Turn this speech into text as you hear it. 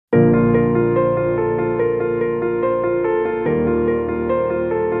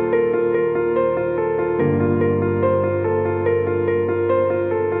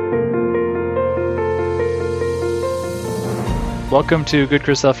Welcome to Good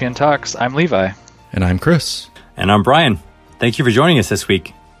Christophanian Talks. I'm Levi. And I'm Chris. And I'm Brian. Thank you for joining us this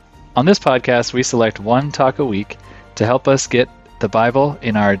week. On this podcast, we select one talk a week to help us get the Bible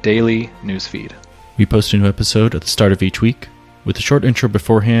in our daily newsfeed. We post a new episode at the start of each week with a short intro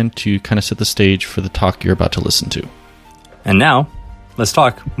beforehand to kind of set the stage for the talk you're about to listen to. And now, let's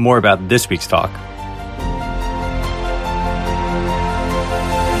talk more about this week's talk.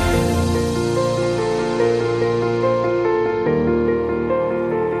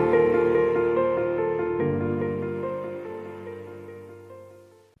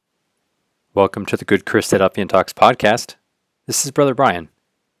 Welcome to the Good Christophanian Talks podcast. This is Brother Brian.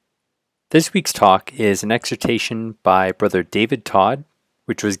 This week's talk is an exhortation by Brother David Todd,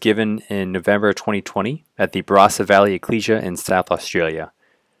 which was given in November 2020 at the Barossa Valley Ecclesia in South Australia.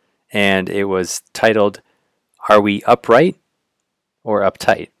 And it was titled, Are We Upright or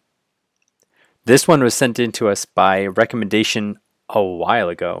Uptight? This one was sent in to us by recommendation a while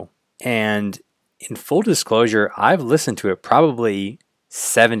ago. And in full disclosure, I've listened to it probably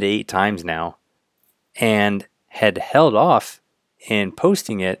 7 to 8 times now and had held off in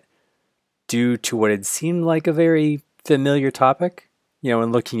posting it due to what had seemed like a very familiar topic,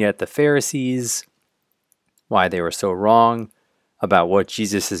 in looking at the Pharisees, why they were so wrong about what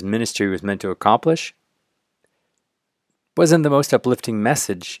Jesus' ministry was meant to accomplish. Wasn't the most uplifting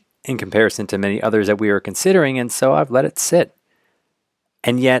message in comparison to many others that we were considering, and so I've let it sit.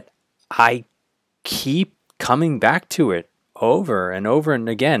 And yet, I keep coming back to it over and over and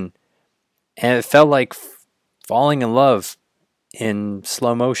again, and it felt like falling in love in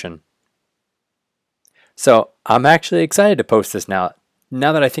slow motion. So I'm actually excited to post this now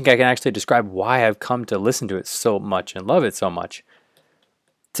that I think I can actually describe why I've come to listen to it so much and love it so much.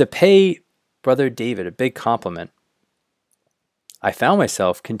 To pay Brother David a big compliment, I found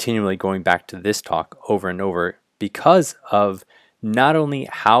myself continually going back to this talk over and over because of not only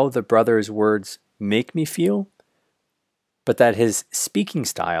how the brother's words make me feel, but that his speaking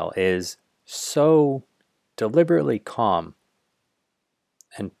style is so deliberately calm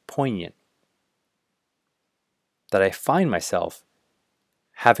and poignant that I find myself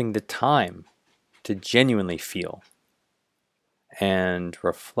having the time to genuinely feel and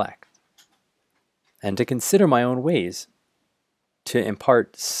reflect and to consider my own ways to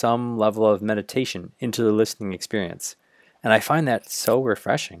impart some level of meditation into the listening experience. And I find that so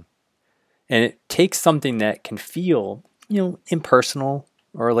refreshing. And it takes something that can feel impersonal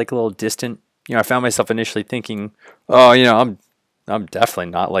or like a little distant. I found myself initially thinking, I'm definitely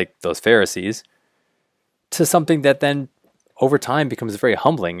not like those Pharisees, to something that then over time becomes very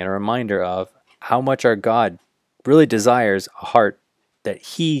humbling and a reminder of how much our God really desires a heart that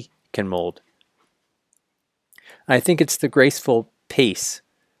He can mold. And I think it's the graceful pace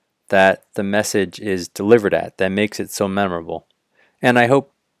that the message is delivered at that makes it so memorable. And I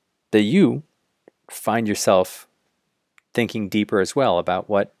hope that you find yourself thinking deeper as well about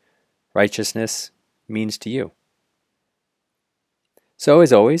what righteousness means to you. So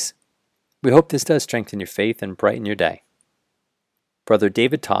as always, we hope this does strengthen your faith and brighten your day. Brother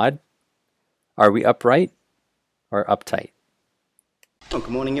David Todd, are we upright or uptight? Well, good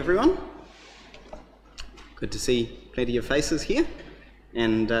morning, everyone. Good to see plenty of faces here.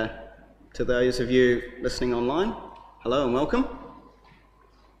 And to those of you listening online, hello and welcome.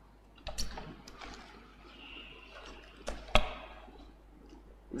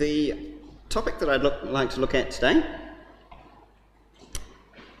 The topic that I'd like to look at today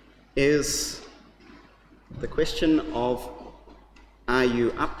is the question of, are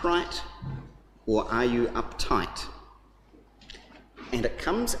you upright or are you uptight? And it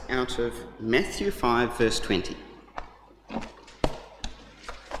comes out of Matthew 5 verse 20.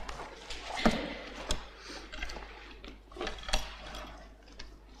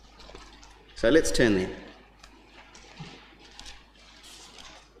 So let's turn there.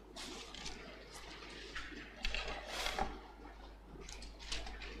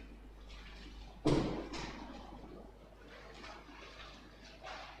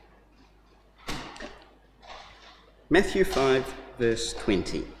 Matthew 5 verse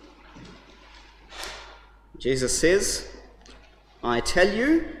 20. Jesus says, I tell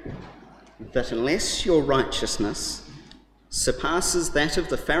you that unless your righteousness surpasses that of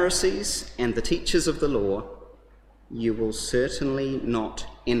the Pharisees and the teachers of the law, you will certainly not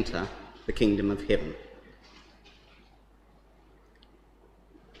enter the kingdom of heaven.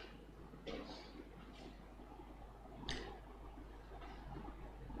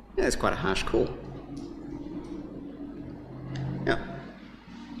 Yeah, that's quite a harsh call. Now,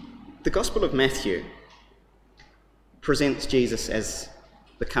 the Gospel of Matthew presents Jesus as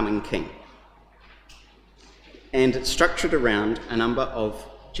the coming king. and it's structured around a number of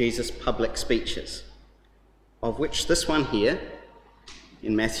Jesus' public speeches, of which this one here,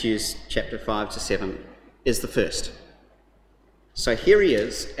 in Matthew's chapter 5 to 7, is the first. So here he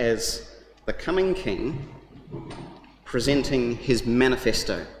is as the coming king, presenting his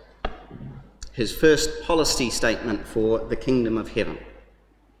manifesto, his first policy statement for the kingdom of heaven.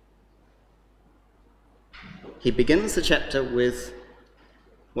 He begins the chapter with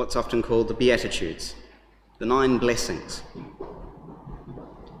what's often called the Beatitudes, the 9 blessings.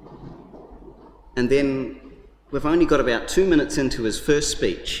 And then we've only got about 2 minutes into his first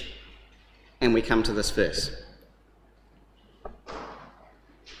speech, and we come to this verse,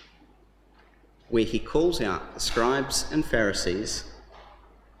 where he calls out the scribes and Pharisees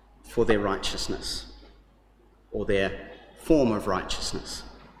for their righteousness, or their form of righteousness,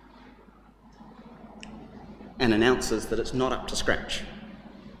 and announces that it's not up to scratch.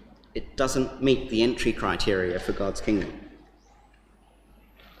 It doesn't meet the entry criteria for God's kingdom.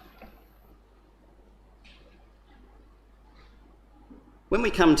 When we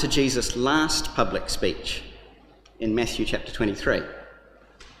come to Jesus' last public speech in Matthew chapter 23,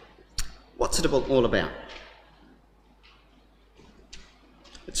 what's it all about?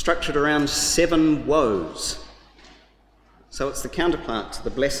 It's structured around 7 woes. So it's the counterpart to the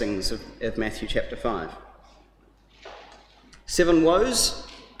blessings of Matthew chapter 5. 7 woes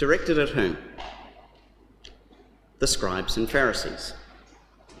directed at whom? The scribes and Pharisees.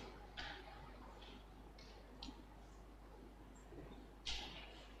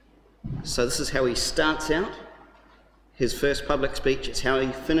 So this is how he starts out his first public speech. It's how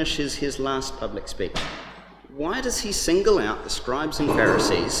he finishes his last public speech. Why does he single out the scribes and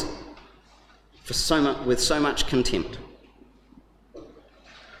Pharisees with so much contempt?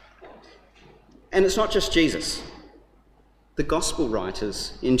 And it's not just Jesus. The gospel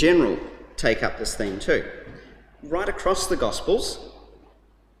writers in general take up this theme too. Right across the Gospels,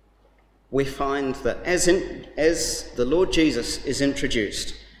 we find that as the Lord Jesus is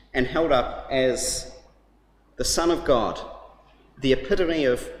introduced and held up as the Son of God, the epitome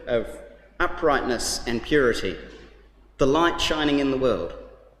of uprightness and purity, the light shining in the world,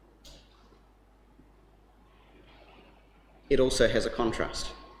 it also has a contrast.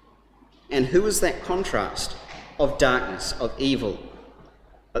 And who is that contrast of darkness, of evil,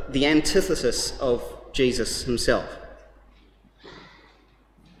 the antithesis of Jesus himself?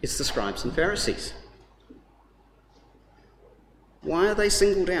 It's the scribes and Pharisees. Why are they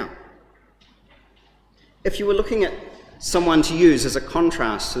singled out? If you were looking at someone to use as a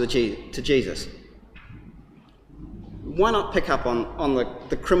contrast to Jesus, why not pick up on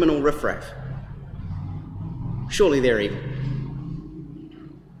the criminal riffraff? Surely they're evil.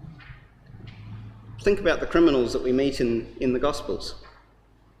 Think about the criminals that we meet in the Gospels.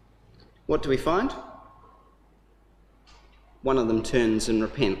 What do we find? One of them turns and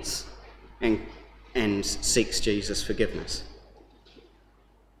repents and seeks Jesus' forgiveness.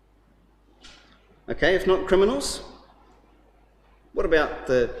 Okay, if not criminals, what about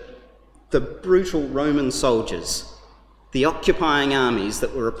the brutal Roman soldiers, the occupying armies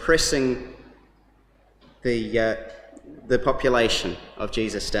that were oppressing the population of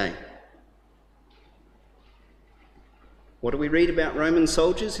Jesus' day? What do we read about Roman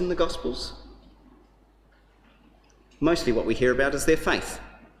soldiers in the Gospels? Mostly what we hear about is their faith.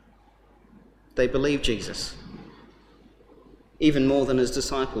 They believe Jesus, even more than his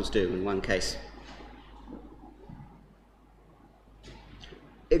disciples do in one case.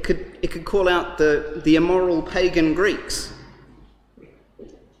 It could call out the immoral pagan Greeks.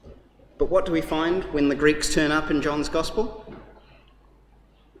 But what do we find when the Greeks turn up in John's Gospel?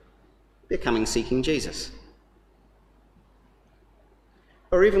 They're coming seeking Jesus.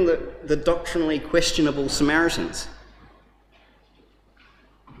 Or even the doctrinally questionable Samaritans.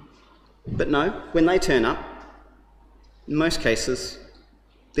 But no, when they turn up, in most cases,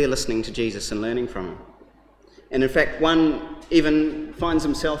 they're listening to Jesus and learning from him. And in fact, one even finds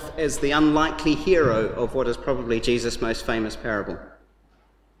himself as the unlikely hero of what is probably Jesus' most famous parable.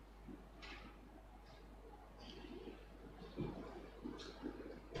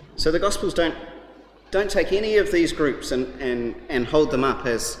 So the Gospels don't take any of these groups and hold them up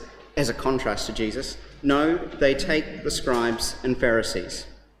as a contrast to Jesus. No, they take the scribes and Pharisees.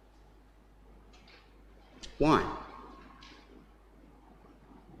 Why?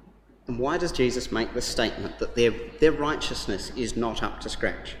 And why does Jesus make this statement that their righteousness is not up to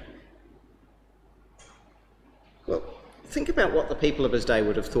scratch? Well, think about what the people of his day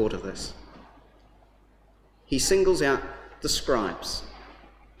would have thought of this. He singles out the scribes,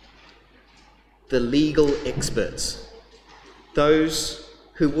 the legal experts, those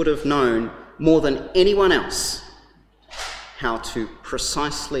who would have known more than anyone else how to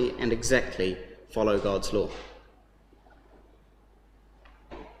precisely and exactly follow God's law.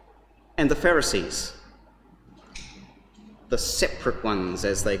 And the Pharisees, the separate ones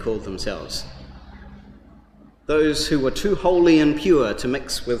as they called themselves, those who were too holy and pure to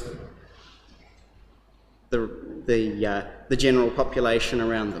mix with the general population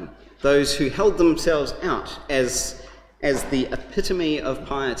around them, those who held themselves out as the epitome of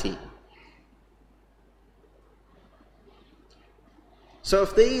piety. So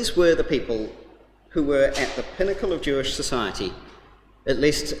if these were the people who were at the pinnacle of Jewish society, at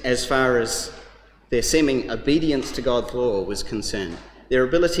least as far as their seeming obedience to God's law was concerned, their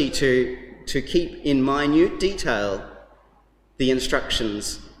ability to keep in minute detail the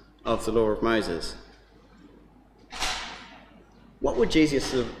instructions of the law of Moses, what would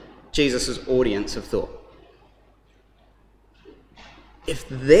Jesus' audience have thought? If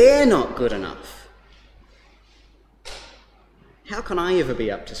they're not good enough, how can I ever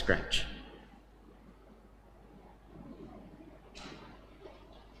be up to scratch?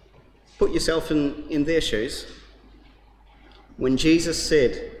 Put yourself in their shoes. When Jesus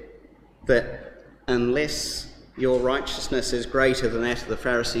said that unless your righteousness is greater than that of the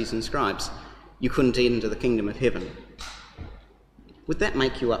Pharisees and scribes, you couldn't enter the kingdom of heaven, would that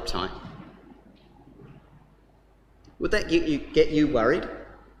make you uptight? Would that get you worried?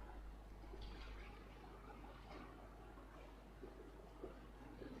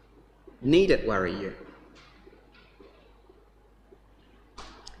 Need it worry you?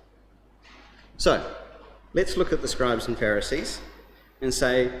 So, let's look at the scribes and Pharisees and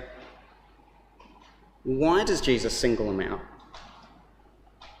say, why does Jesus single them out?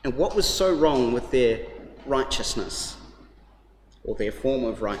 And what was so wrong with their righteousness, or their form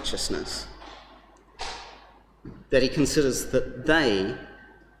of righteousness, that he considers that they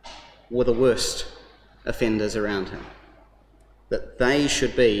were the worst offenders around him, that they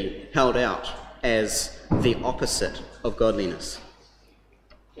should be held out as the opposite of godliness?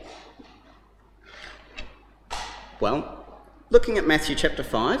 Well, looking at Matthew chapter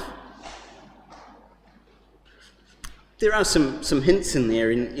 5, there are some hints in there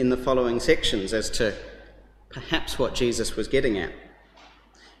in the following sections as to perhaps what Jesus was getting at,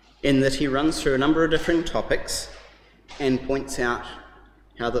 in that he runs through a number of different topics and points out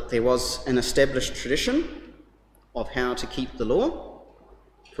how that there was an established tradition of how to keep the law.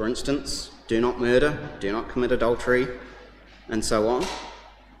 For instance, do not murder, do not commit adultery, and so on.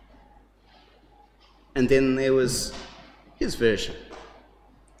 And then there was his version,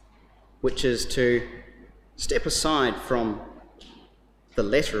 which is to step aside from the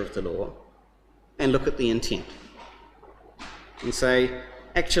letter of the law and look at the intent and say,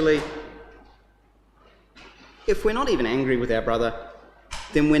 actually, if we're not even angry with our brother,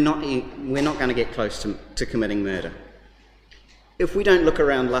 then we're not going to get close to committing murder. If we don't look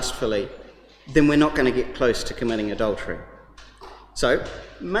around lustfully, then we're not going to get close to committing adultery. So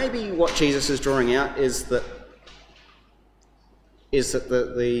maybe what Jesus is drawing out is that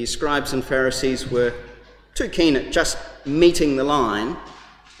the scribes and Pharisees were too keen at just meeting the line,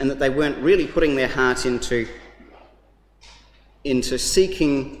 and that they weren't really putting their heart into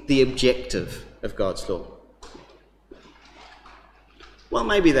seeking the objective of God's law. Well,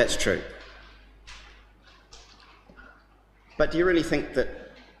 maybe that's true. But do you really think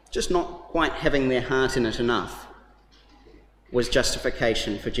that just not quite having their heart in it enough was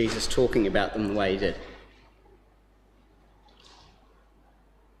justification for Jesus talking about them the way he did?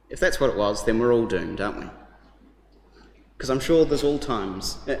 If that's what it was, then we're all doomed, aren't we? Because I'm sure there's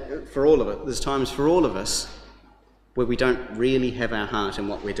times for all of us where we don't really have our heart in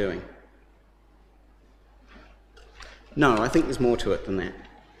what we're doing. No, I think there's more to it than that.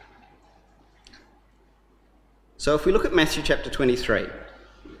 So if we look at Matthew chapter 23,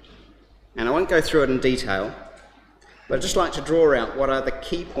 and I won't go through it in detail, but I'd just like to draw out what are the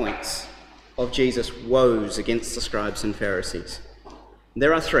key points of Jesus' woes against the scribes and Pharisees.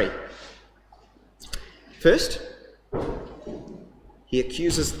 There are 3. First, he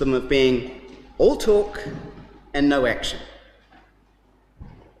accuses them of being all talk and no action.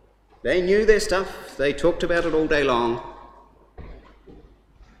 They knew their stuff, they talked about it all day long,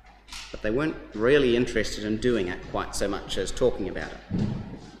 but they weren't really interested in doing it quite so much as talking about it.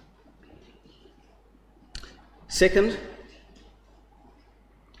 Second,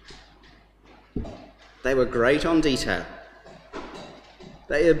 they were great on detail.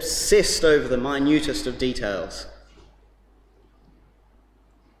 They obsessed over the minutest of details,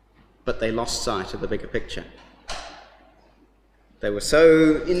 but they lost sight of the bigger picture. They were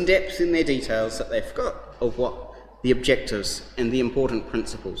so in-depth in their details that they forgot of what the objectives and the important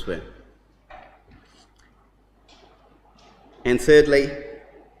principles were. And thirdly,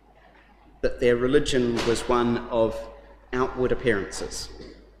 that their religion was one of outward appearances.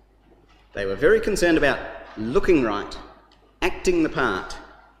 They were very concerned about looking right, acting the part,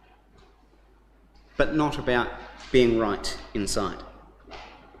 but not about being right inside.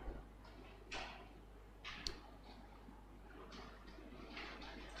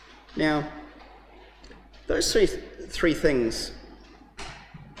 Now, those three things,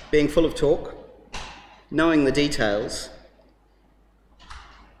 being full of talk, knowing the details,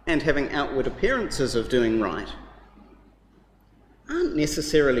 and having outward appearances of doing right, aren't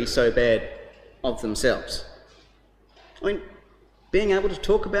necessarily so bad of themselves. I mean, being able to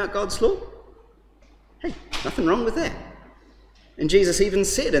talk about God's law, hey, nothing wrong with that. And Jesus even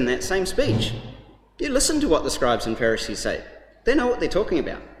said in that same speech, you listen to what the scribes and Pharisees say. They know what they're talking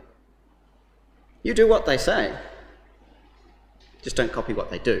about. You do what they say, just don't copy what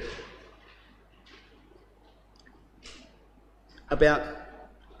they do. About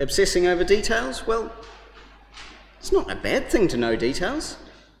obsessing over details, well, it's not a bad thing to know details.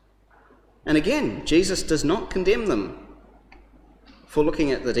 And again, Jesus does not condemn them for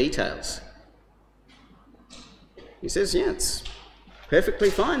looking at the details. He says, yeah, it's perfectly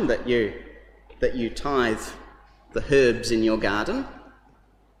fine that you tithe the herbs in your garden.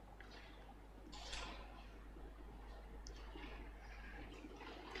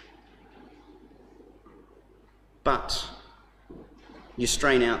 But you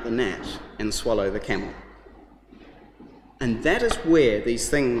strain out the gnat and swallow the camel. And that is where these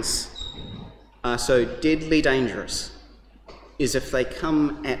things are so deadly dangerous, is if they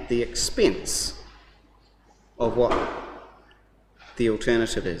come at the expense of what the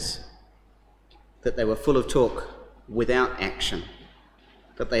alternative is. That they were full of talk without action,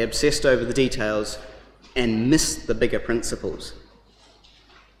 that they obsessed over the details and missed the bigger principles.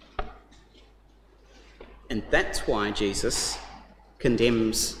 And that's why Jesus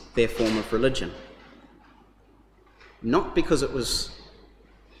condemns their form of religion. Not because it was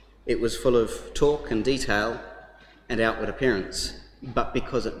full of talk and detail and outward appearance, but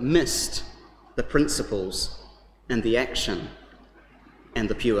because it missed the principles and the action and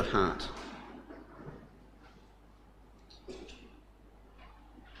the pure heart.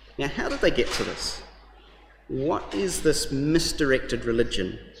 Now, how did they get to this? What is this misdirected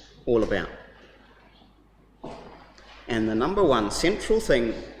religion all about? And the number one central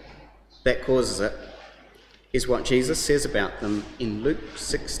thing that causes it is what Jesus says about them in Luke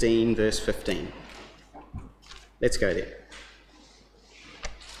 16, verse 15. Let's go there.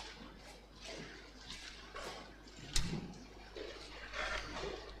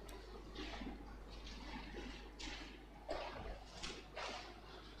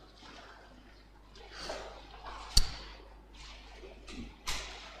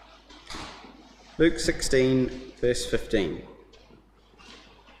 Luke 16, verse 15.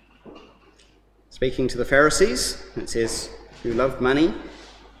 Speaking to the Pharisees, it says, who loved money,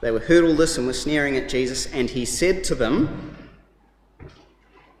 they heard all this and were sneering at Jesus, and he said to them,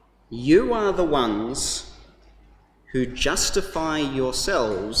 you are the ones who justify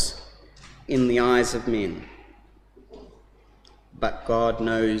yourselves in the eyes of men, but God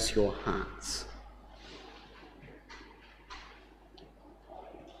knows your hearts.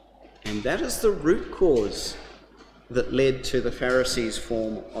 And that is the root cause that led to the Pharisees'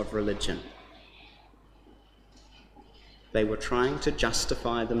 form of religion. They were trying to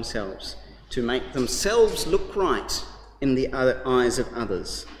justify themselves, to make themselves look right in the eyes of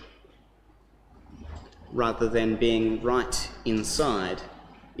others, rather than being right inside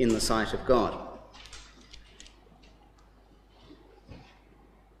in the sight of God.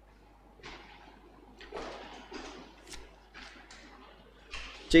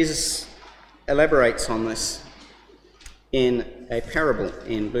 Jesus elaborates on this in a parable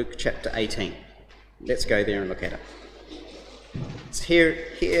in Luke chapter 18. Let's go there and look at it. Here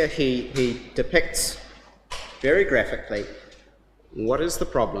he depicts very graphically what is the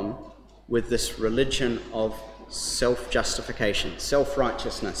problem with this religion of self-justification,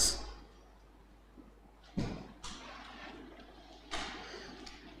 self-righteousness.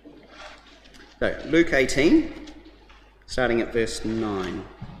 So, Luke 18, starting at verse 9.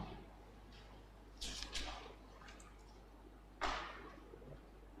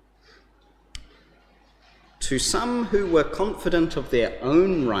 To some who were confident of their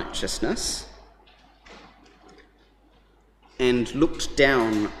own righteousness and looked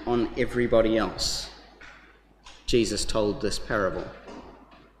down on everybody else, Jesus told this parable.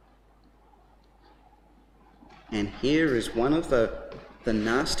 And here is one of the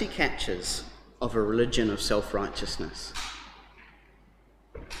nasty catches of a religion of self-righteousness.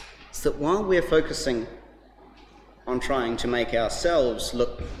 It's that while we're focusing on trying to make ourselves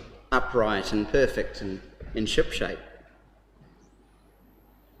look upright and perfect and in shipshape,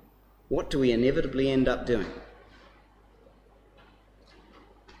 what do we inevitably end up doing?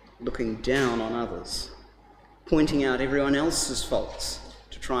 Looking down on others, pointing out everyone else's faults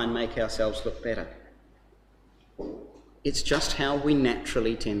to try and make ourselves look better. It's just how we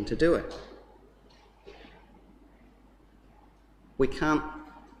naturally tend to do it. We can't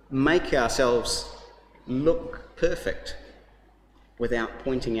make ourselves look perfect without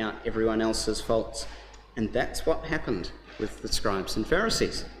pointing out everyone else's faults. And that's what happened with the scribes and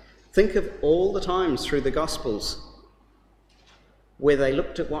Pharisees. Think of all the times through the Gospels where they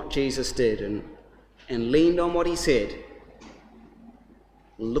looked at what Jesus did and leaned on what he said,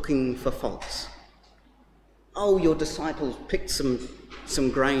 looking for faults. Oh, your disciples picked some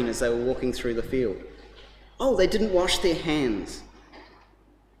grain as they were walking through the field. Oh, they didn't wash their hands.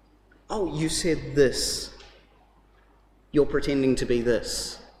 Oh, you said this. You're pretending to be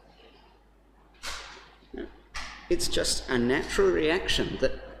this. It's just a natural reaction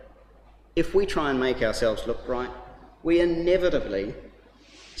that if we try and make ourselves look right, we inevitably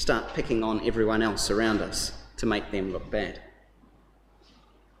start picking on everyone else around us to make them look bad.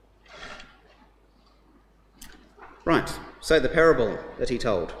 Right, so the parable that he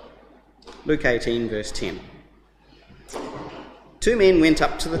told. Luke 18, verse 10. 2 men went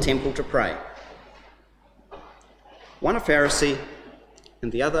up to the temple to pray. One a Pharisee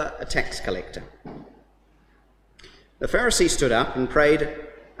and the other a tax collector. The Pharisee stood up and prayed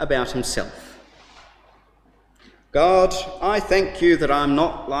about himself. God, I thank you that I'm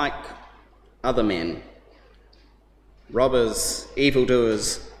not like other men, robbers,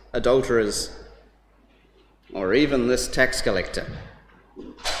 evildoers, adulterers, or even this tax collector.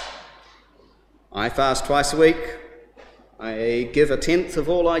 I fast twice a week. I give 1/10 of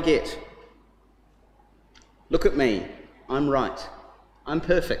all I get. Look at me. I'm right. I'm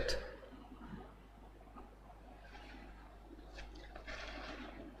perfect.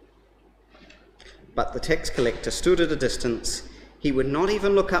 But the tax collector stood at a distance. He would not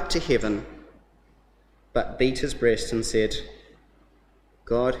even look up to heaven, but beat his breast and said,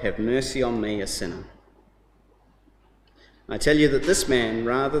 God, have mercy on me, a sinner. I tell you that this man,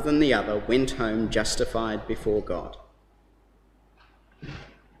 rather than the other, went home justified before God.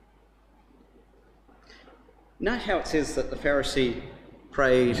 Note how it says that the Pharisee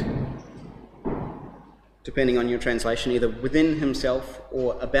prayed, depending on your translation, either within himself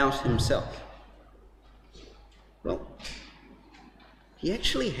or about himself. Well, he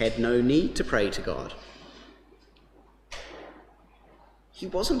actually had no need to pray to God. He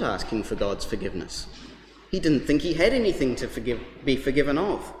wasn't asking for God's forgiveness. He didn't think he had anything to be forgiven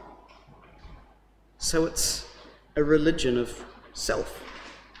of. So it's a religion of self,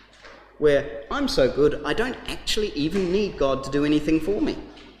 where I'm so good I don't actually even need God to do anything for me.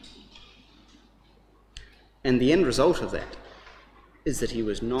 And the end result of that is that he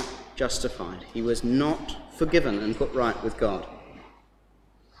was not justified. He was not forgiven and put right with God.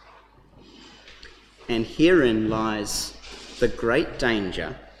 And herein lies the great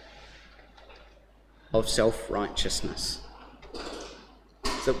danger of self-righteousness.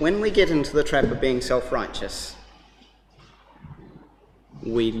 That when we get into the trap of being self-righteous,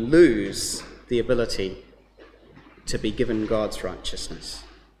 we lose the ability to be given God's righteousness.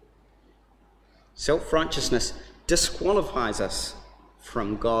 Self-righteousness disqualifies us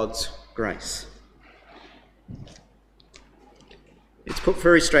from God's grace. It's put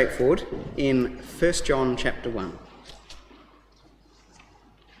very straightforward in 1 John chapter 1.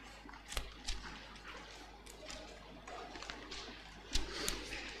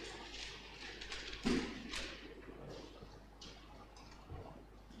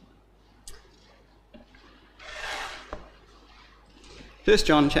 First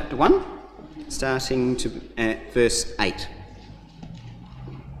John chapter 1, starting at verse 8.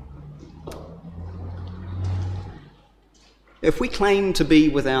 If we claim to be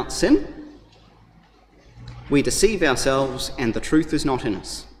without sin, we deceive ourselves and the truth is not in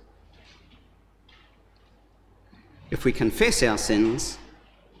us. If we confess our sins,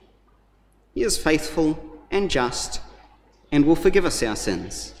 he is faithful and just and will forgive us our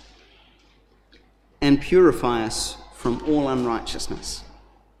sins and purify us from all unrighteousness.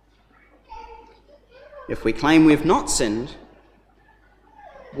 If we claim we have not sinned,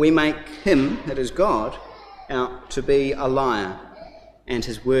 we make him, that is God, out to be a liar, and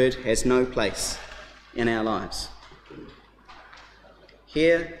his word has no place in our lives.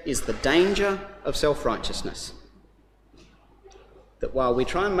 Here is the danger of self-righteousness. That while we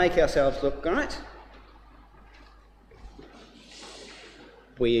try and make ourselves look right,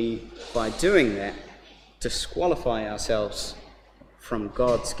 we, by doing that, disqualify ourselves from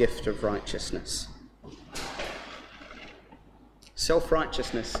God's gift of righteousness.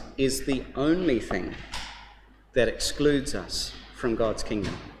 Self-righteousness is the only thing that excludes us from God's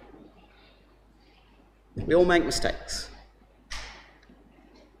kingdom. We all make mistakes.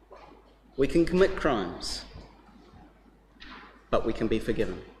 We can commit crimes, but we can be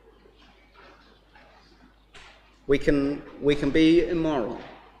forgiven. We can be immoral,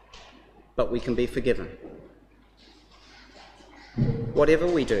 but we can be forgiven. Whatever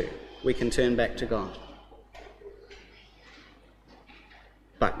we do, we can turn back to God.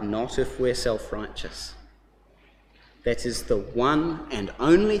 But not if we're self-righteous. That is the one and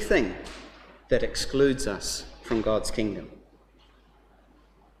only thing that excludes us from God's kingdom.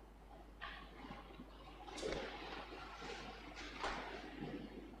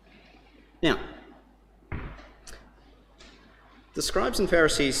 Now, the scribes and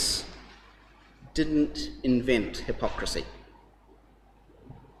Pharisees didn't invent hypocrisy.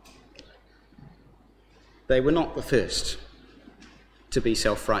 They were not the first to be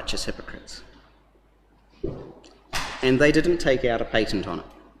self-righteous hypocrites. And they didn't take out a patent on it.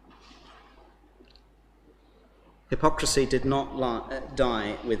 Hypocrisy did not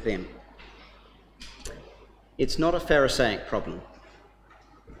die with them. It's not a Pharisaic problem.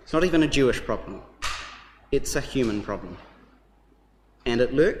 It's not even a Jewish problem. It's a human problem. And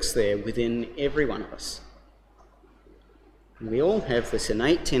it lurks there within every one of us. And we all have this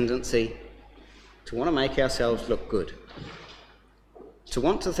innate tendency to want to make ourselves look good. To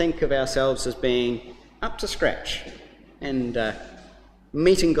want to think of ourselves as being up to scratch and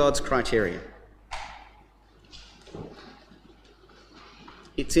meeting God's criteria.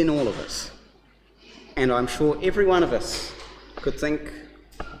 It's in all of us. And I'm sure every one of us could think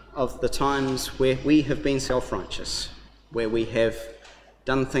of the times where we have been self-righteous, where we have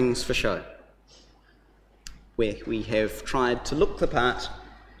done things for show, where we have tried to look the part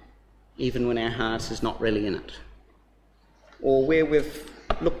even when our heart is not really in it, or where we've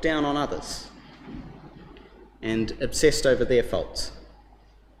looked down on others and obsessed over their faults,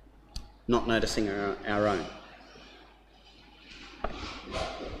 not noticing our own.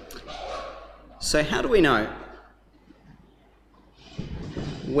 So how do we know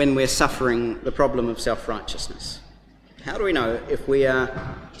when we're suffering the problem of self-righteousness? How do we know if we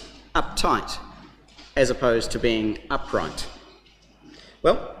are uptight as opposed to being upright?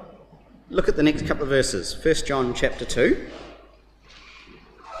 Well, look at the next couple of verses. 1 John chapter 2.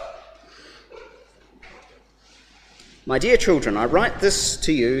 My dear children, I write this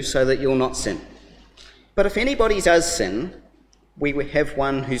to you so that you'll not sin. But if anybody does sin, we have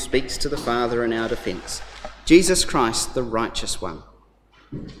one who speaks to the Father in our defence, Jesus Christ, the righteous one.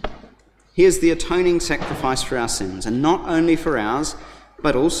 He is the atoning sacrifice for our sins, and not only for ours,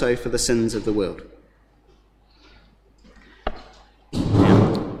 but also for the sins of the world.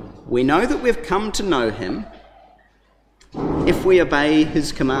 Now, we know that we've come to know him if we obey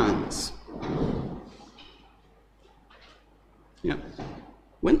his commands. Yeah.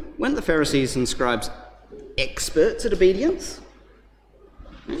 Weren't the Pharisees and scribes experts at obedience?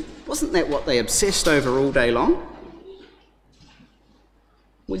 Wasn't that what they obsessed over all day long?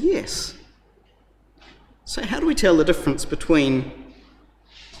 Well, yes. So how do we tell the difference between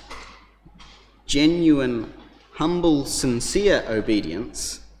genuine, humble, sincere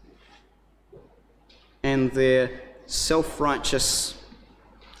obedience and their self-righteous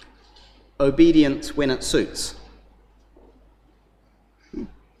obedience when it suits?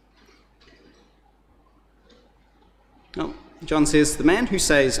 Oh, John says, the man who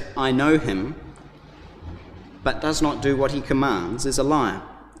says, I know him, but does not do what he commands is a liar,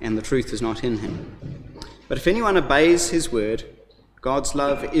 and the truth is not in him. But if anyone obeys his word, God's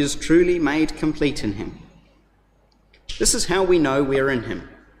love is truly made complete in him. This is how we know we are in him.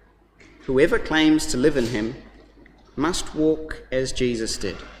 Whoever claims to live in him must walk as Jesus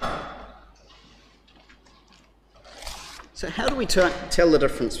did. So how do we tell the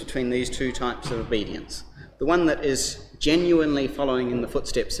difference between these two types of obedience? The one that is genuinely following in the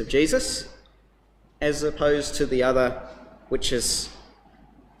footsteps of Jesus, as opposed to the other, which is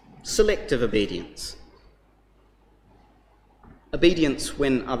selective obedience. Obedience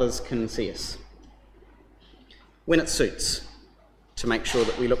when others can see us, when it suits, to make sure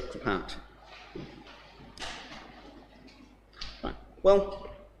that we look the part. Right. Well,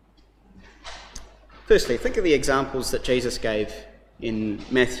 firstly, think of the examples that Jesus gave in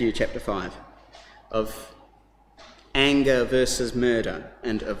Matthew chapter 5 of anger versus murder,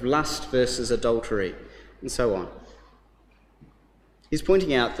 and of lust versus adultery, and so on. He's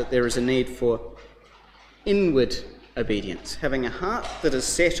pointing out that there is a need for inward obedience, having a heart that is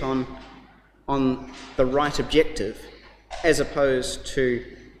set on on the right objective as opposed to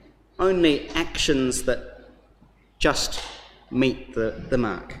only actions that just meet the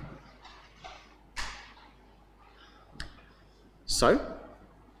mark. So,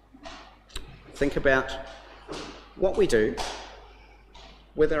 think about what we do,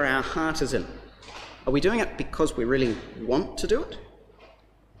 whether our heart is in. Are we doing it because we really want to do it?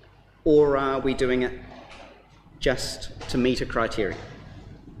 Or are we doing it just to meet a criteria?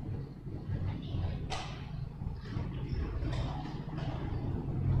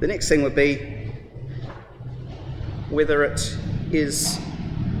 The next thing would be whether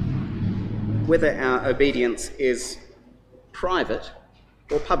our obedience is private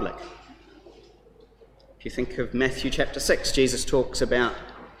or public. If you think of Matthew chapter 6, Jesus talks about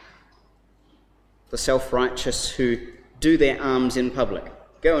the self-righteous who do their alms in public.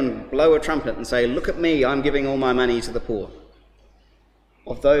 Go and blow a trumpet and say, "Look at me, I'm giving all my money to the poor."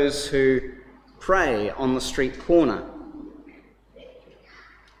 Of those who pray on the street corner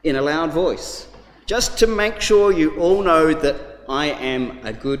in a loud voice, just to make sure you all know that I am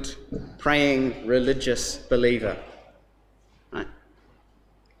a good, praying, religious believer. Right?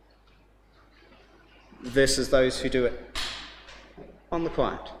 Versus those who do it on the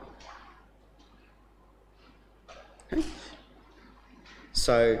quiet. Okay?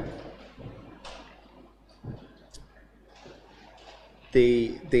 So,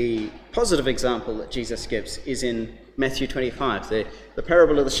 the positive example that Jesus gives is in Matthew 25, the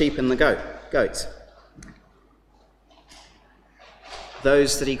parable of the sheep and the goats.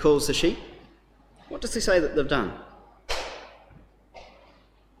 Those that he calls the sheep, what does he say that they've done?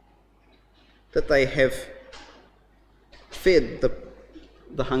 That they have fed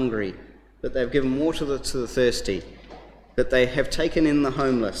the hungry, that they've given water to the thirsty, that they have taken in the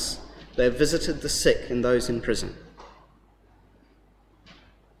homeless, they have visited the sick and those in prison.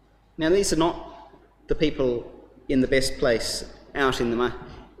 Now, these are not the people in the best place out in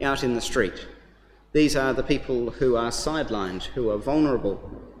the street. These are the people who are sidelined, who are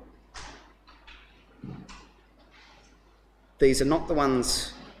vulnerable. These are not the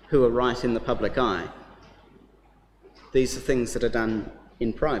ones who are right in the public eye. These are things that are done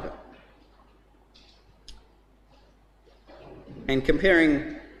in private. And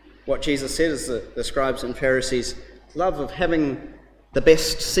comparing what Jesus said as the scribes and Pharisees' love of having the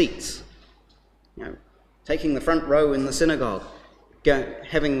best seats, taking the front row in the synagogue,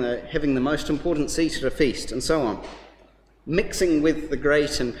 having the most important seat at a feast, and so on, mixing with the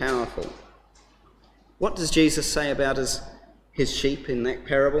great and powerful. What does Jesus say about his sheep in that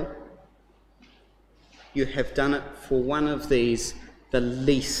parable? You have done it for one of these, the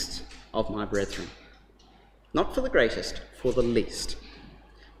least of my brethren. Not for the greatest, for the least.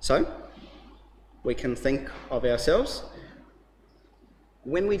 So, we can think of ourselves.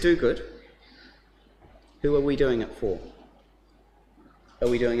 When we do good, who are we doing it for? Are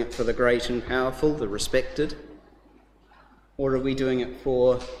we doing it for the great and powerful, the respected? Or are we doing it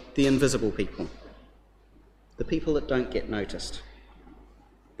for the invisible people? The people that don't get noticed?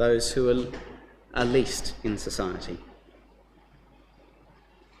 Those who are least in society?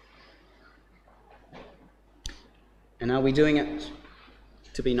 And are we doing it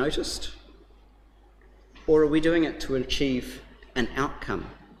to be noticed? Or are we doing it to achieve an outcome,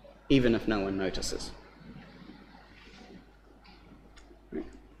 even if no one notices?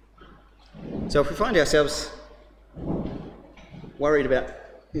 So if we find ourselves worried about,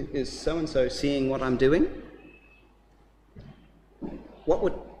 is so-and-so seeing what I'm doing? What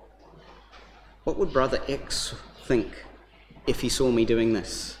would Brother X think if he saw me doing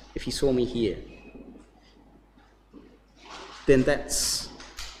this, if he saw me here? Then that's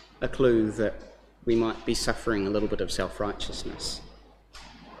a clue that we might be suffering a little bit of self-righteousness.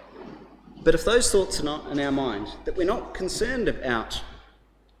 But if those thoughts are not in our mind, that we're not concerned about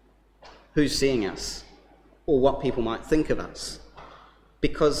who's seeing us or what people might think of us,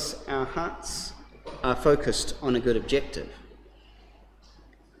 because our hearts are focused on a good objective,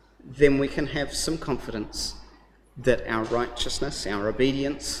 then we can have some confidence that our righteousness, our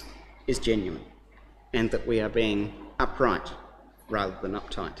obedience is genuine, and that we are being upright rather than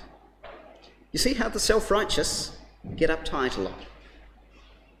uptight. You see how the self-righteous get uptight a lot.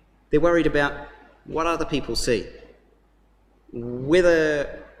 They're worried about what other people see,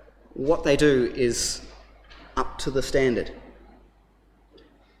 whether what they do is up to the standard,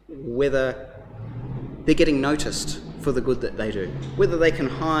 whether they're getting noticed for the good that they do, whether they can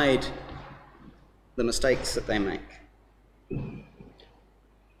hide the mistakes that they make.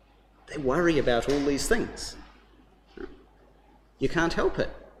 They worry about all these things. You can't help it.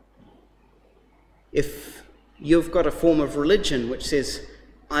 If you've got a form of religion which says,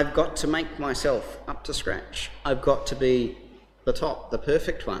 I've got to make myself up to scratch. I've got to be the top, the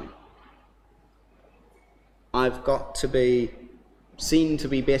perfect one. I've got to be seen to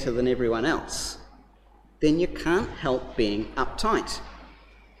be better than everyone else. Then you can't help being uptight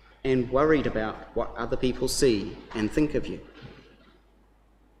and worried about what other people see and think of you.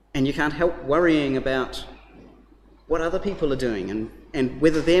 And you can't help worrying about what other people are doing and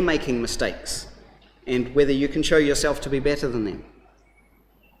whether they're making mistakes and whether you can show yourself to be better than them.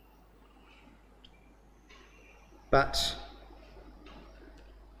 But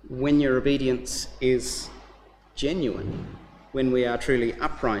when your obedience is genuine, when we are truly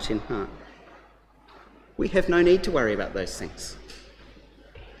upright in heart, we have no need to worry about those things.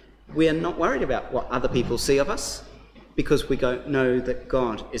 We are not worried about what other people see of us because we know that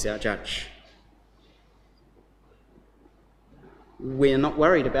God is our judge. We are not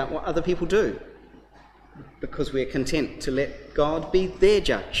worried about what other people do because we are content to let God be their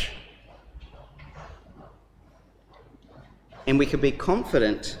judge. And we can be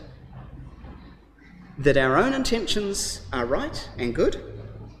confident that our own intentions are right and good,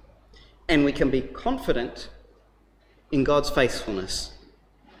 and we can be confident in God's faithfulness,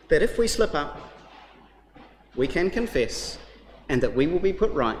 that if we slip up, we can confess, and that we will be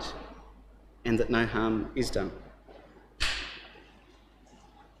put right, and that no harm is done.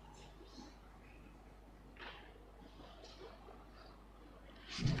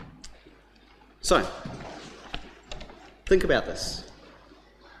 So, think about this.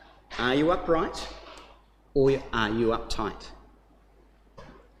 Are you upright or are you uptight?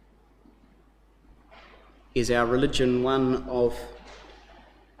 Is our religion one of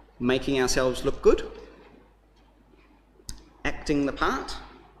making ourselves look good, acting the part,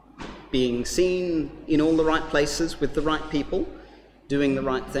 being seen in all the right places with the right people, doing the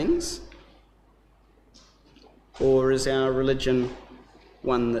right things? Or is our religion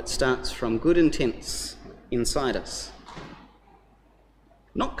one that starts from good intents inside us?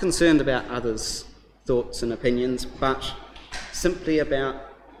 Not concerned about others' thoughts and opinions, but simply about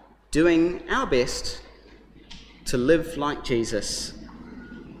doing our best to live like Jesus,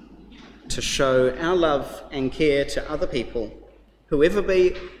 to show our love and care to other people, whoever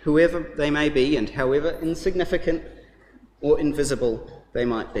they may be and however insignificant or invisible they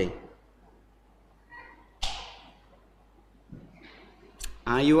might be.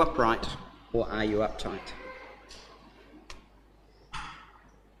 Are you upright or are you uptight?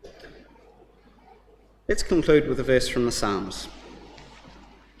 Let's conclude with a verse from the Psalms.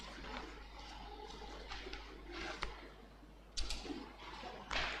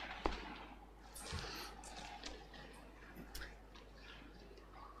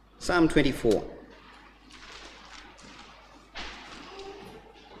 Psalm 24.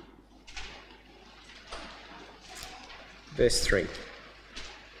 Verse 3.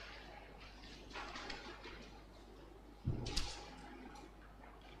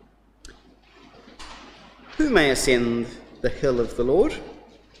 Who may ascend the hill of the Lord?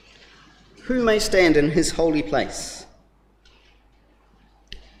 Who may stand in his holy place?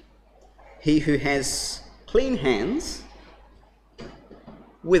 He who has clean hands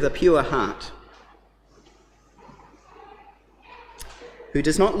with a pure heart, who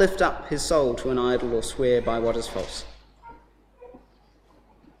does not lift up his soul to an idol or swear by what is false.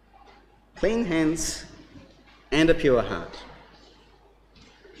 Clean hands and a pure heart.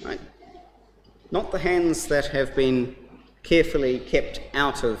 Right? Not the hands that have been carefully kept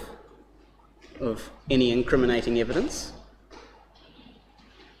out of any incriminating evidence,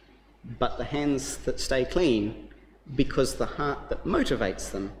 but the hands that stay clean because the heart that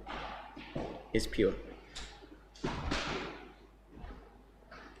motivates them is pure.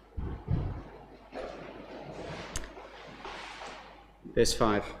 Verse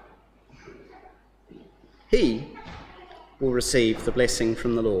 5. He will receive the blessing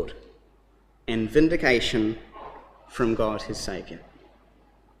from the Lord and vindication from God his Saviour.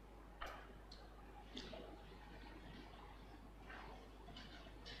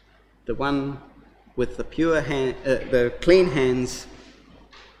 The one with the the clean hands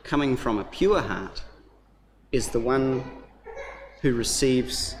coming from a pure heart is the one who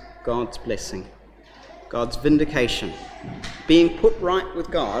receives God's blessing, God's vindication, being put right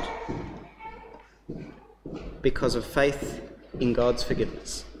with God because of faith in God's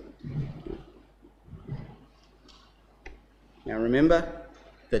forgiveness. Now remember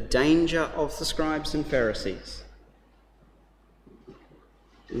the danger of the scribes and Pharisees.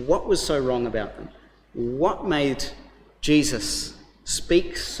 What was so wrong about them? What made Jesus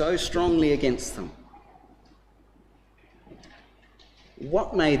speak so strongly against them?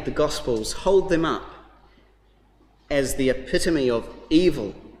 What made the Gospels hold them up as the epitome of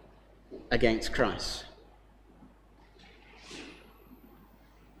evil against Christ.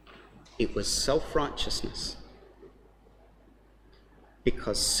 It was self-righteousness.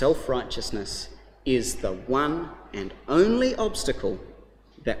 Because self-righteousness is the one and only obstacle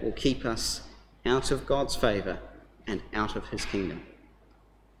that will keep us out of God's favour and out of his kingdom.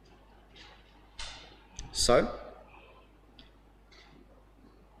 So,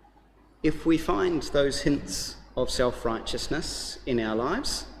 if we find those hints of self-righteousness in our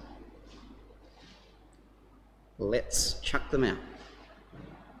lives, let's chuck them out.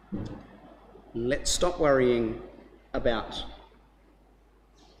 Let's stop worrying about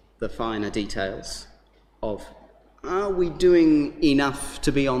the finer details of, are we doing enough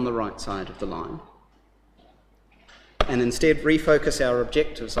to be on the right side of the line? And instead refocus our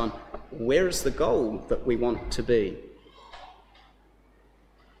objectives on, where is the goal that we want to be?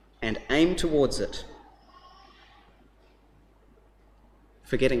 And aim towards it,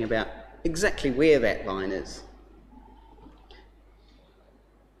 forgetting about exactly where that line is.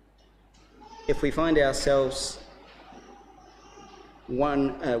 If we find ourselves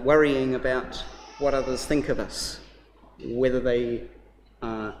worrying about what others think of us, whether they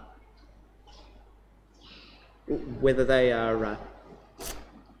are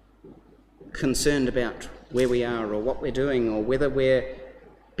concerned about where we are or what we're doing or whether we're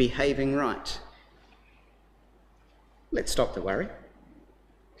behaving right, let's stop the worry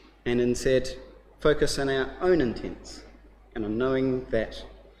and instead focus on our own intents and on knowing that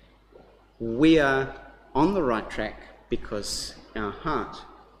we are on the right track because our heart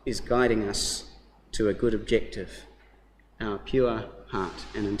is guiding us to a good objective, our pure heart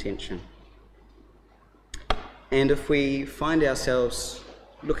and intention. And if we find ourselves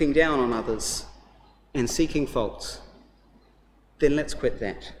looking down on others and seeking faults, then let's quit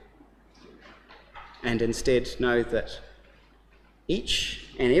that and instead know that each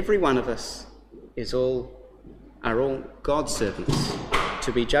and every one of us are all God's servants,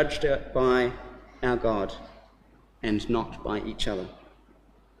 to be judged by our God and not by each other.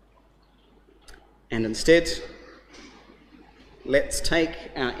 And instead, let's take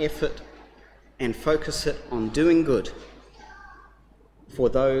our effort and focus it on doing good for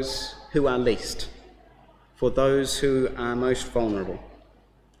those who are least, for those who are most vulnerable.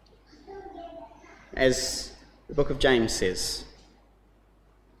 As the book of James says,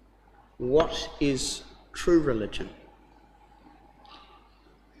 what is true religion?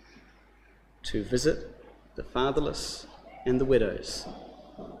 To visit the fatherless and the widows,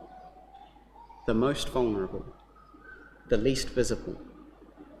 the most vulnerable, the least visible,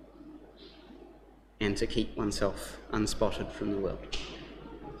 and to keep oneself unspotted from the world.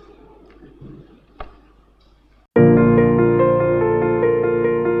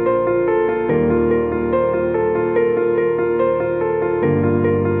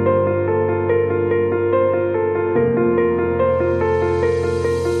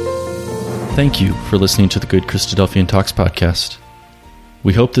 Thank you for listening to the Good Christadelphian Talks podcast.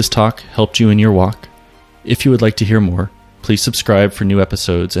 We hope this talk helped you in your walk. If you would like to hear more, please subscribe for new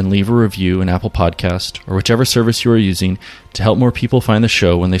episodes and leave a review in Apple Podcast or whichever service you are using to help more people find the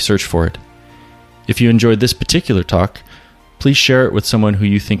show when they search for it. If you enjoyed this particular talk, please share it with someone who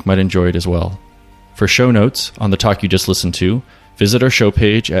you think might enjoy it as well. For show notes on the talk you just listened to, visit our show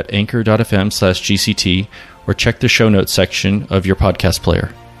page at anchor.fm/GCT or check the show notes section of your podcast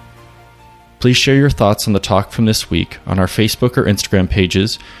player. Please share your thoughts on the talk from this week on our Facebook or Instagram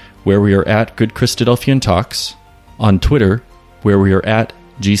pages, where we are at Good Christadelphian Talks, on Twitter, where we are at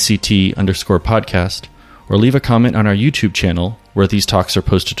GCT_podcast, or leave a comment on our YouTube channel, where these talks are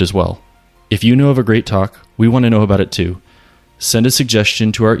posted as well. If you know of a great talk, we want to know about it too. Send a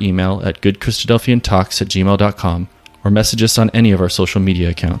suggestion to our email at goodchristadelphiantalks@gmail.com, or message us on any of our social media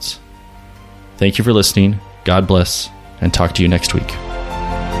accounts. Thank you for listening, God bless, and talk to you next week.